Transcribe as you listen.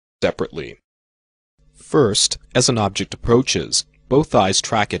separately. First, as an object approaches, both eyes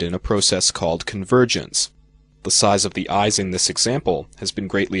track it in a process called convergence. The size of the eyes in this example has been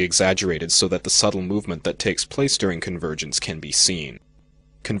greatly exaggerated so that the subtle movement that takes place during convergence can be seen.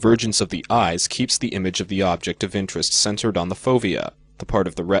 Convergence of the eyes keeps the image of the object of interest centered on the fovea, the part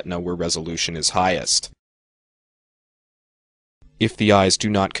of the retina where resolution is highest. If the eyes do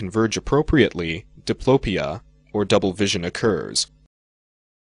not converge appropriately, diplopia, or double vision occurs.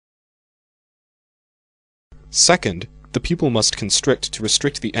 Second, the pupil must constrict to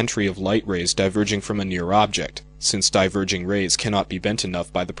restrict the entry of light rays diverging from a near object, since diverging rays cannot be bent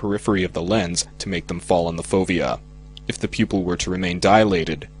enough by the periphery of the lens to make them fall on the fovea. If the pupil were to remain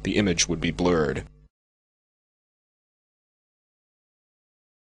dilated, the image would be blurred.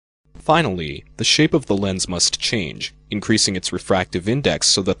 Finally, the shape of the lens must change, increasing its refractive index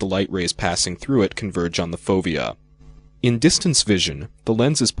so that the light rays passing through it converge on the fovea. In distance vision, the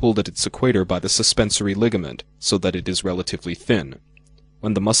lens is pulled at its equator by the suspensory ligament, so that it is relatively thin.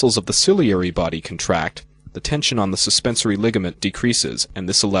 When the muscles of the ciliary body contract, the tension on the suspensory ligament decreases, and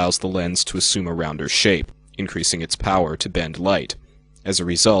this allows the lens to assume a rounder shape, increasing its power to bend light. As a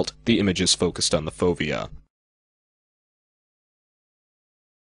result, the image is focused on the fovea.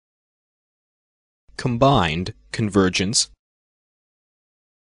 Combined convergence,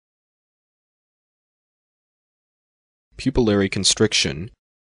 pupillary constriction,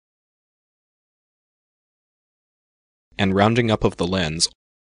 and rounding up of the lens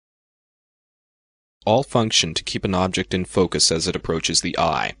all function to keep an object in focus as it approaches the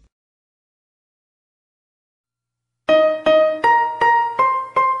eye.